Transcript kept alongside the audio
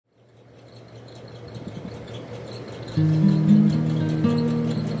Today's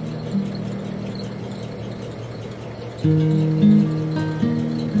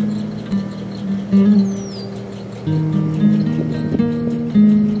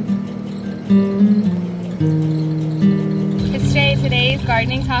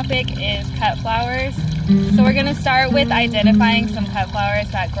gardening topic is cut flowers. So we're going to start with identifying some cut flowers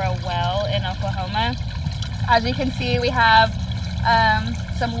that grow well in Oklahoma. As you can see, we have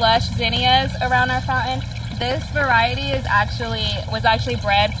some lush zinnias around our fountain. This variety was actually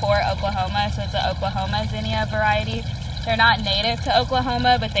bred for Oklahoma, so it's an Oklahoma zinnia variety. They're not native to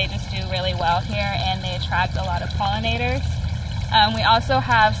Oklahoma, but they just do really well here and they attract a lot of pollinators. We also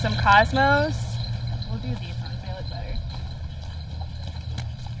have some cosmos. We'll do these ones, they look better.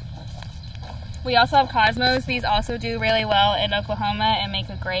 We also have cosmos. These also do really well in Oklahoma and make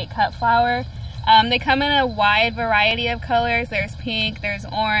a great cut flower. They come in a wide variety of colors. There's pink, there's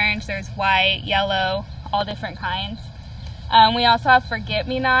orange, there's white, yellow, all different kinds. We also have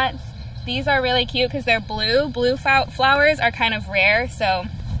forget-me-nots. These are really cute because they're blue. Blue flowers are kind of rare, so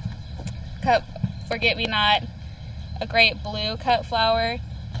cut forget-me-not, a great blue cut flower.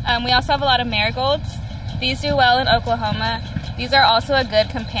 We also have a lot of marigolds. These do well in Oklahoma. These are also a good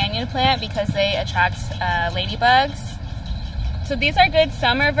companion plant because they attract ladybugs. So these are good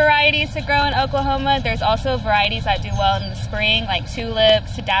summer varieties to grow in Oklahoma. There's also varieties that do well in the spring, like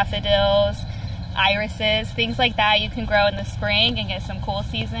tulips, daffodils, irises, things like that you can grow in the spring and get some cool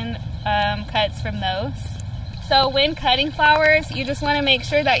season cuts from those. So when cutting flowers, you just want to make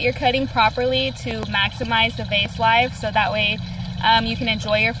sure that you're cutting properly to maximize the vase life, so that way you can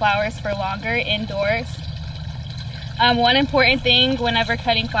enjoy your flowers for longer indoors. One important thing whenever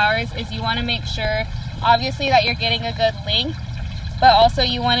cutting flowers is you want to make sure, obviously, that you're getting a good length, but also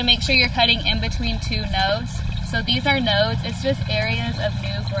you want to make sure you're cutting in between two nodes. So these are nodes. It's just areas of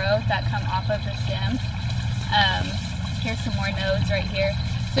new growth that come off of the stem. Here's some more nodes right here.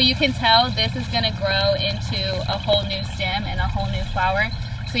 So you can tell this is going to grow into a whole new stem and a whole new flower.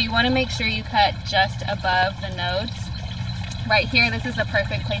 So you want to make sure you cut just above the nodes. Right here, this is a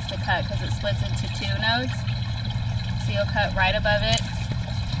perfect place to cut because it splits into two nodes. So you'll cut right above it.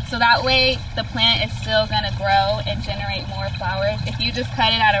 So that way the plant is still going to grow and generate more flowers. If you just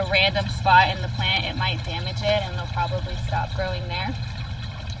cut it at a random spot in the plant, it might damage it and they'll probably stop growing there.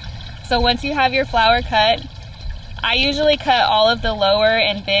 So once you have your flower cut, I usually cut all of the lower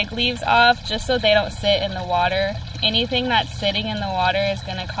and big leaves off just so they don't sit in the water. Anything that's sitting in the water is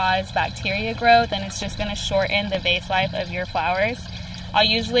going to cause bacteria growth and it's just going to shorten the vase life of your flowers. I'll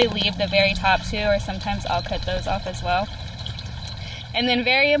usually leave the very top two, or sometimes I'll cut those off as well. And then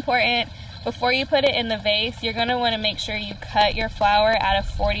very important, before you put it in the vase, you're going to want to make sure you cut your flower at a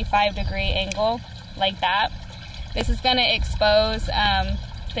 45-degree angle, like that. This is going to expose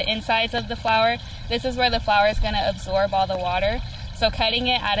the insides of the flower. This is where the flower is going to absorb all the water. So cutting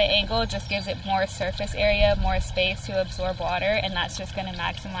it at an angle just gives it more surface area, more space to absorb water, and that's just going to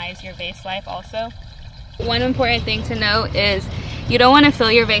maximize your vase life also. One important thing to note is you don't want to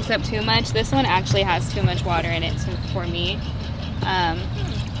fill your vase up too much. This one actually has too much water in it for me.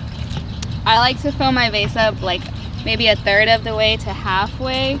 I like to fill my vase up like maybe a third of the way to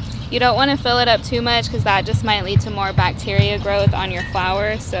halfway. You don't want to fill it up too much because that just might lead to more bacteria growth on your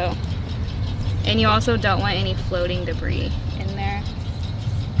flowers. And you also don't want any floating debris in there.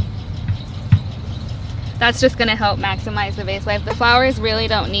 That's just going to help maximize the vase life. The flowers really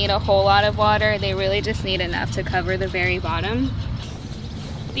don't need a whole lot of water. They really just need enough to cover the very bottom.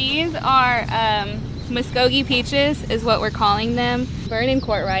 These are Mvskoke peaches is what we're calling them. Vernon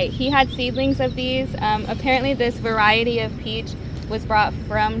Courtwright, he had seedlings of these. Apparently this variety of peach was brought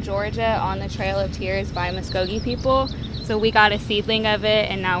from Georgia on the Trail of Tears by Muscogee people. So we got a seedling of it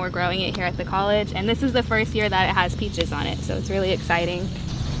and now we're growing it here at the college. And this is the first year that it has peaches on it, so it's really exciting.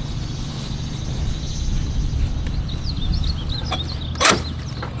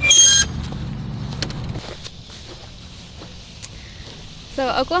 So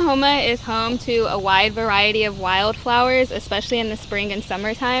Oklahoma is home to a wide variety of wildflowers, especially in the spring and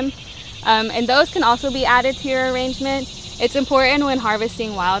summertime. And those can also be added to your arrangement. It's important when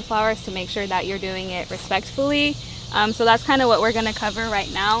harvesting wildflowers to make sure that you're doing it respectfully. So that's kind of what we're going to cover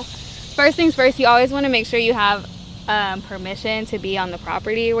right now. First things first, you always want to make sure you have permission to be on the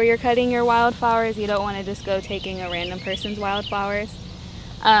property where you're cutting your wildflowers. You don't want to just go taking a random person's wildflowers.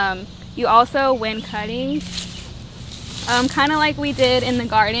 You also, when cutting, kind of like we did in the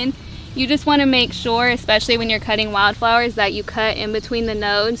garden, you just want to make sure, especially when you're cutting wildflowers, that you cut in between the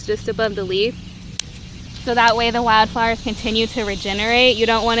nodes just above the leaf. So that way the wildflowers continue to regenerate. You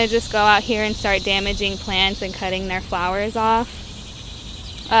don't want to just go out here and start damaging plants and cutting their flowers off.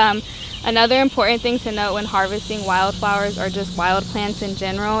 Another important thing to note when harvesting wildflowers or just wild plants in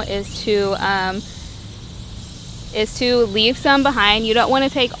general is to leave some behind. You don't want to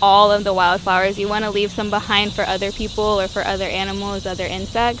take all of the wildflowers. You want to leave some behind for other people or for other animals, other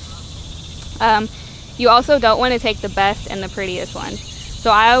insects. You also don't want to take the best and the prettiest ones.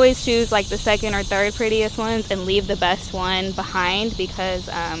 So I always choose like the second or third prettiest ones and leave the best one behind, because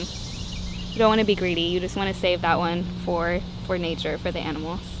you don't want to be greedy. You just want to save that one for nature, for the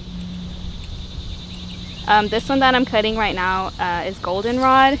animals. This one that I'm cutting right now is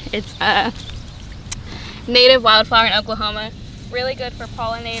goldenrod. It's a native wildflower in Oklahoma. Really good for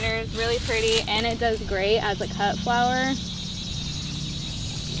pollinators, really pretty, and it does great as a cut flower.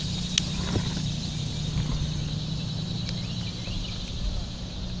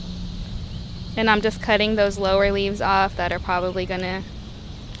 And I'm just cutting those lower leaves off that are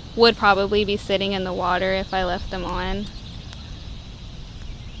would probably be sitting in the water if I left them on.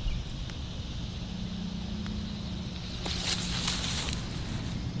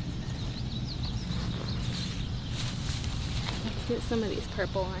 Let's get some of these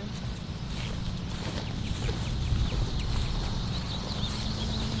purple ones.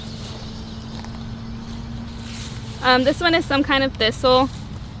 This one is some kind of thistle.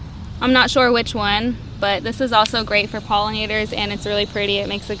 I'm not sure which one, but this is also great for pollinators, and it's really pretty. It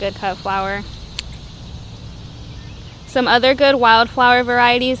makes a good cut flower. Some other good wildflower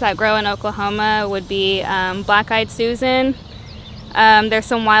varieties that grow in Oklahoma would be black-eyed Susan. There's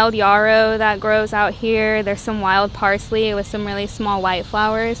some wild yarrow that grows out here. There's some wild parsley with some really small white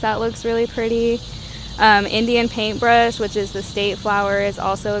flowers that looks really pretty. Indian paintbrush, which is the state flower, is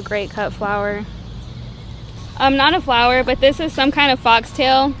also a great cut flower. Not a flower, but this is some kind of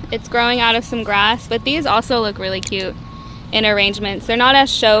foxtail. It's growing out of some grass, but these also look really cute in arrangements. They're not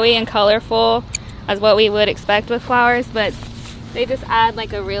as showy and colorful as what we would expect with flowers, but they just add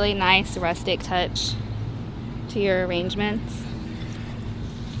like a really nice rustic touch to your arrangements.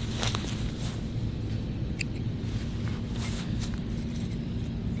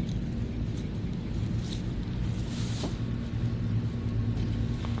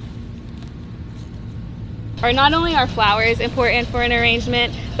 Or not only are flowers important for an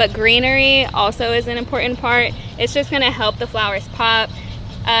arrangement, but greenery also is an important part. It's just going to help the flowers pop.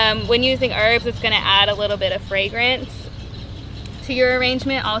 When using herbs, it's going to add a little bit of fragrance to your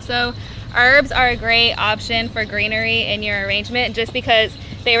arrangement. Also, herbs are a great option for greenery in your arrangement just because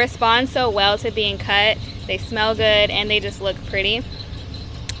they respond so well to being cut. They smell good and they just look pretty.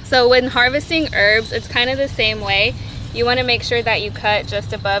 So when harvesting herbs, it's kind of the same way. You want to make sure that you cut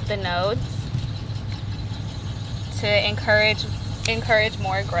just above the nodes to encourage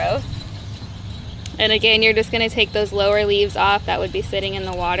more growth. And again, you're just going to take those lower leaves off that would be sitting in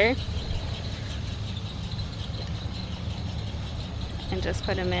the water and just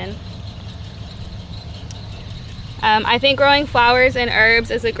put them in. I think growing flowers and herbs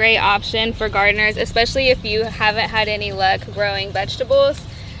is a great option for gardeners, especially if you haven't had any luck growing vegetables.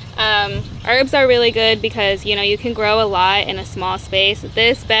 Herbs are really good because, you know, you can grow a lot in a small space.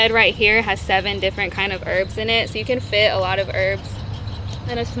 This bed right here has 7 different kind of herbs in it, so you can fit a lot of herbs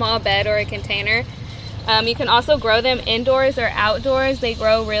in a small bed or a container. You can also grow them indoors or outdoors. They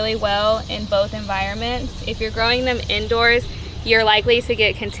grow really well in both environments. If you're growing them indoors, you're likely to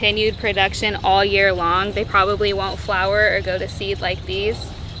get continued production all year long. They probably won't flower or go to seed like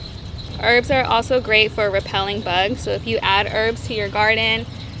these. Herbs are also great for repelling bugs, so if you add herbs to your garden,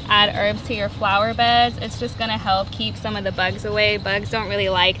 add herbs to your flower beds, it's just going to help keep some of the bugs away. Bugs don't really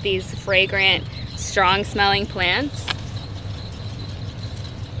like these fragrant, strong smelling plants.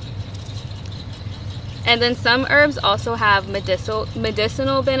 And then some herbs also have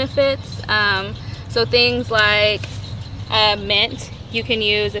medicinal benefits. So things like mint you can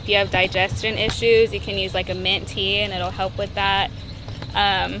use if you have digestion issues. You can use like a mint tea and it'll help with that.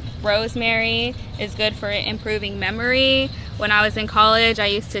 Rosemary is good for improving memory. When I was in college, I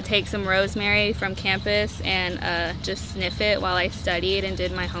used to take some rosemary from campus and just sniff it while I studied and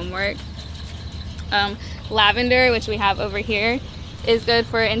did my homework. Lavender, which we have over here, is good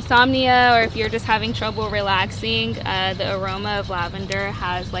for insomnia, or if you're just having trouble relaxing. The aroma of lavender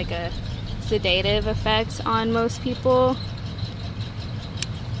has like a sedative effect on most people.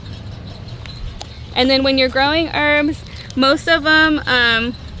 And then when you're growing herbs, most of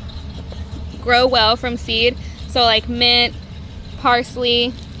them grow well from seed. So like mint,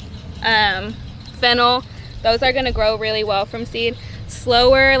 parsley, fennel, those are going to grow really well from seed.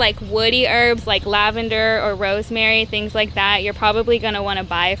 Slower, like woody herbs like lavender or rosemary, things like that, you're probably going to want to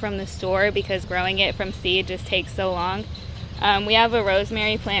buy from the store because growing it from seed just takes so long. We have a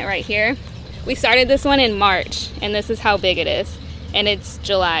rosemary plant right here. We started this one in March and this is how big it is. and it's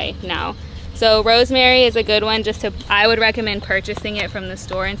July now. So rosemary is a good one. I would recommend purchasing it from the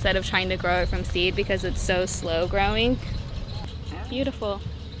store instead of trying to grow it from seed because it's so slow growing. Beautiful.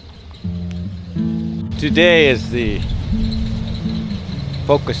 Today is the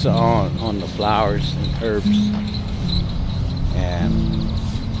focus on the flowers and herbs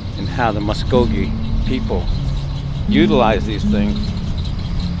and how the Muscogee people utilize these things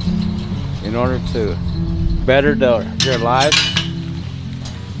in order to better their lives.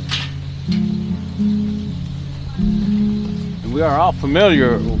 And we are all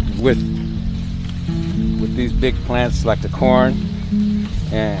familiar with these big plants like the corn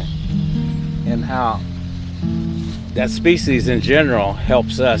and how that species in general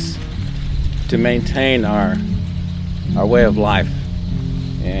helps us to maintain our way of life.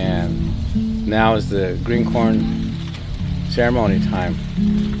 And now is the green corn ceremony time.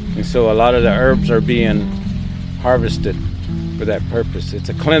 And so a lot of the herbs are being harvested for that purpose. It's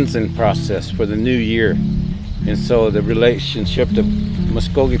a cleansing process for the new year. And so the relationship the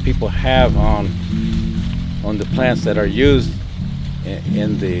Muscogee people have on the plants that are used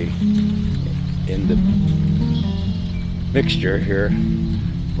in the mixture here,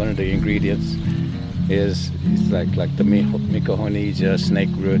 one of the ingredients is like the Mvskoke snake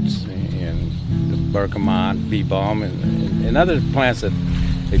roots and the bergamot, bee balm, and other plants that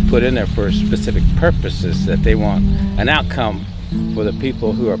they put in there for specific purposes that they want an outcome for the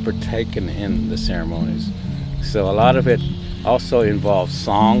people who are partaking in the ceremonies. So a lot of it also involves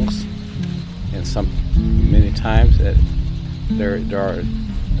songs, and many times that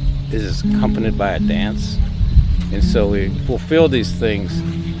it is accompanied by a dance. And so we fulfill these things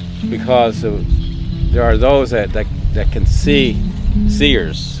because there are those that can see,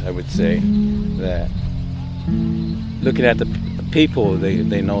 seers, I would say, that looking at the people,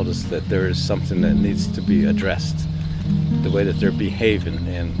 they notice that there is something that needs to be addressed, the way that they're behaving.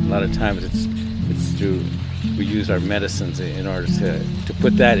 And a lot of times it's through, we use our medicines in order to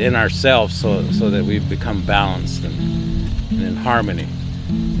put that in ourselves so that we become balanced and in harmony.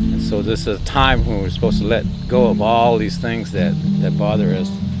 And so this is a time when we're supposed to let go of all these things that bother us,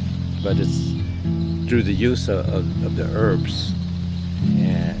 but it's through the use of the herbs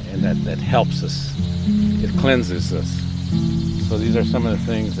and that helps us. It cleanses us. So these are some of the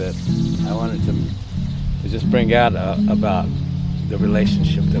things that I wanted to just bring out about the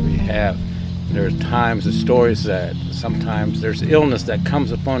relationship that we have. There are times and stories that sometimes there's illness that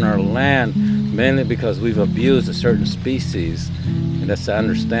comes upon our land, mainly because we've abused a certain species, and that's the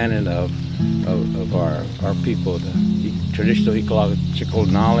understanding of our people. The traditional ecological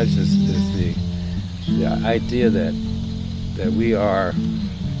knowledge is the idea that we are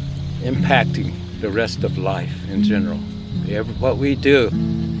impacting the rest of life in general. What we do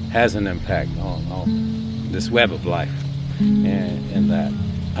has an impact on this web of life, and that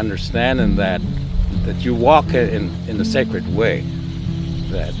understanding that you walk in the sacred way,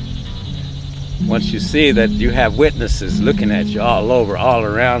 that once you see that you have witnesses looking at you all over, all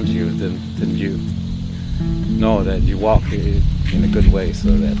around you, then you know that you walk in a good way, so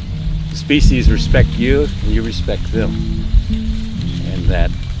that the species respect you and you respect them. And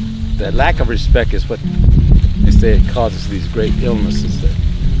that lack of respect is what they say it causes these great illnesses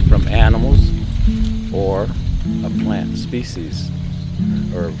from animals or a plant species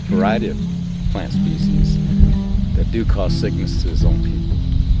or a variety of plant species that do cause sickness to its own people.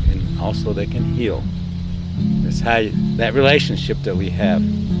 And also they can heal. It's how that relationship that we have.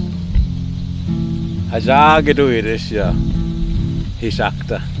 Ajagi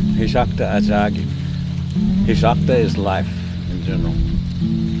Hishakta. Hishakta Ajagi. Hishakta is life in general.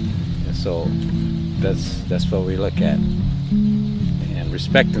 And so that's what we look at. And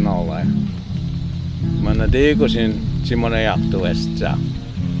respecting all life.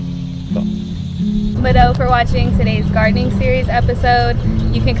 Lido for watching today's gardening series episode.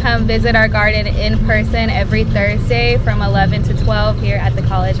 You can come visit our garden in person every Thursday from 11 to 12 here at the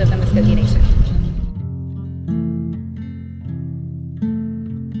College of the Muscogee Nation.